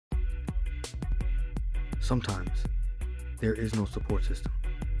Sometimes there is no support system.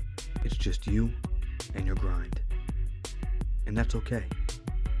 It's just you and your grind. And that's okay.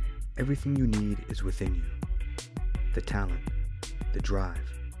 Everything you need is within you. The talent, the drive,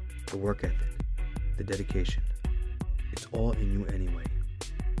 the work ethic, the dedication. It's all in you anyway.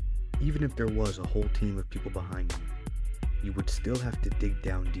 Even if there was a whole team of people behind you, you would still have to dig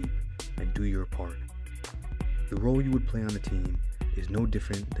down deep and do your part. The role you would play on a team is no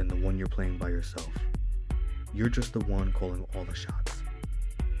different than the one you're playing by yourself. You're just the one calling all the shots,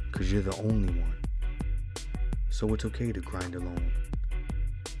 because you're the only one. So it's okay to grind alone.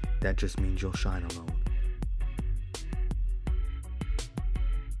 That just means you'll shine alone.